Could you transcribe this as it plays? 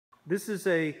This is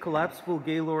a collapsible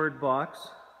Gaylord box.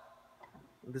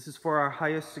 This is for our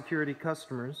highest security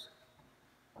customers,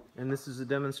 and this is a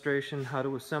demonstration how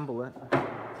to assemble it.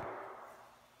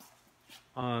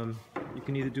 You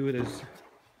can either do it as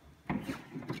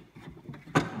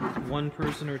one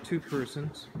person or two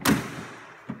persons.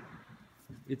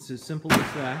 It's as simple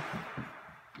as that.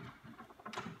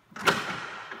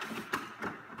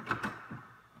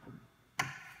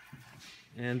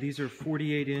 And these are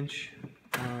 48-inch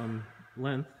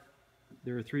length.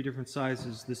 There are 3 different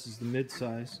sizes. This is the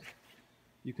mid-size.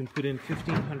 You can put in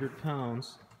 1,500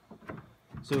 pounds.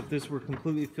 So if this were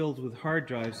completely filled with hard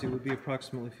drives, it would be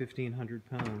approximately 1,500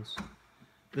 pounds.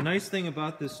 The nice thing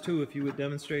about this too, if you would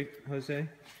demonstrate, Jose,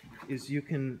 is you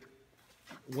can,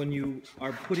 when you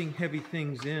are putting heavy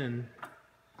things in,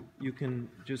 you can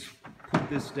just put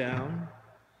this down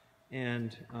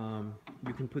and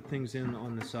you can put things in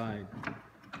on the side.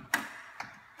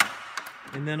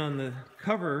 And then on the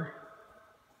cover,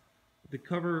 we've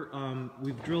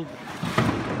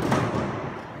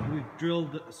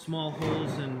drilled small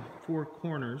holes in 4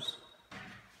 corners,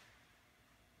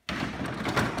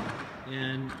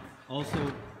 and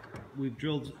also we've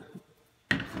drilled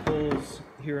holes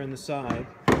here on the side,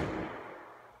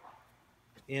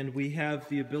 and we have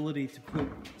the ability to put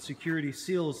security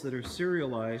seals that are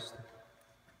serialized,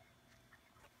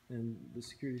 and the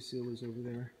security seal is over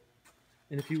there.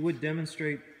 And if you would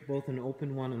demonstrate both an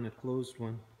open one and a closed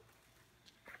one.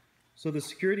 So the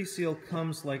security seal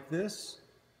comes like this,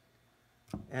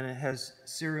 and it has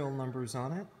serial numbers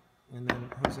on it. And then,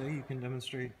 Jose, you can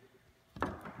demonstrate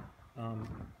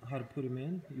how to put them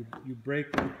in. You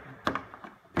break the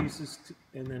pieces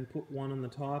and then put one on the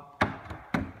top,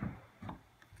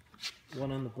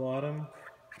 one on the bottom,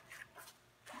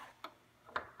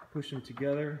 push them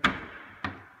together.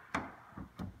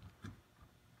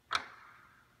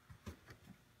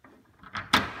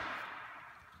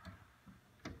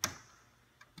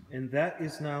 And that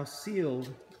is now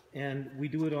sealed, and we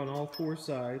do it on all 4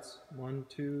 sides. 1,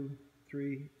 2,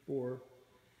 3, 4.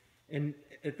 And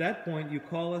at that point, you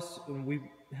call us, and we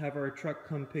have our truck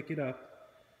come pick it up,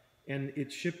 and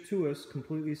it's shipped to us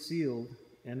completely sealed.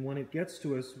 And when it gets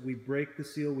to us, we break the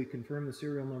seal, we confirm the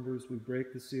serial numbers, we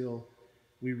break the seal,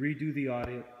 we redo the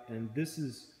audit, and this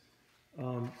is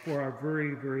for our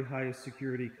very, very highest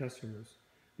security customers.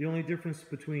 The only difference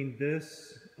between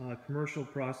this commercial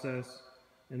process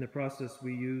and the process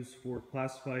we use for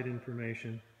classified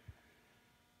information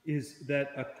is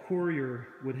that a courier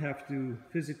would have to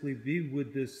physically be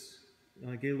with this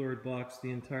Gaylord box the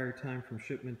entire time from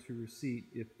shipment to receipt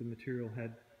if the material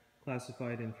had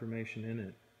classified information in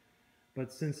it.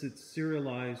 But since it's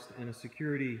serialized and a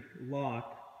security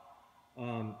lock,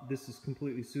 this is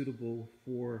completely suitable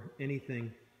for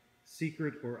anything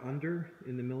secret or under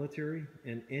in the military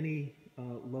and any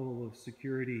level of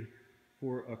security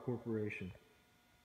for a corporation.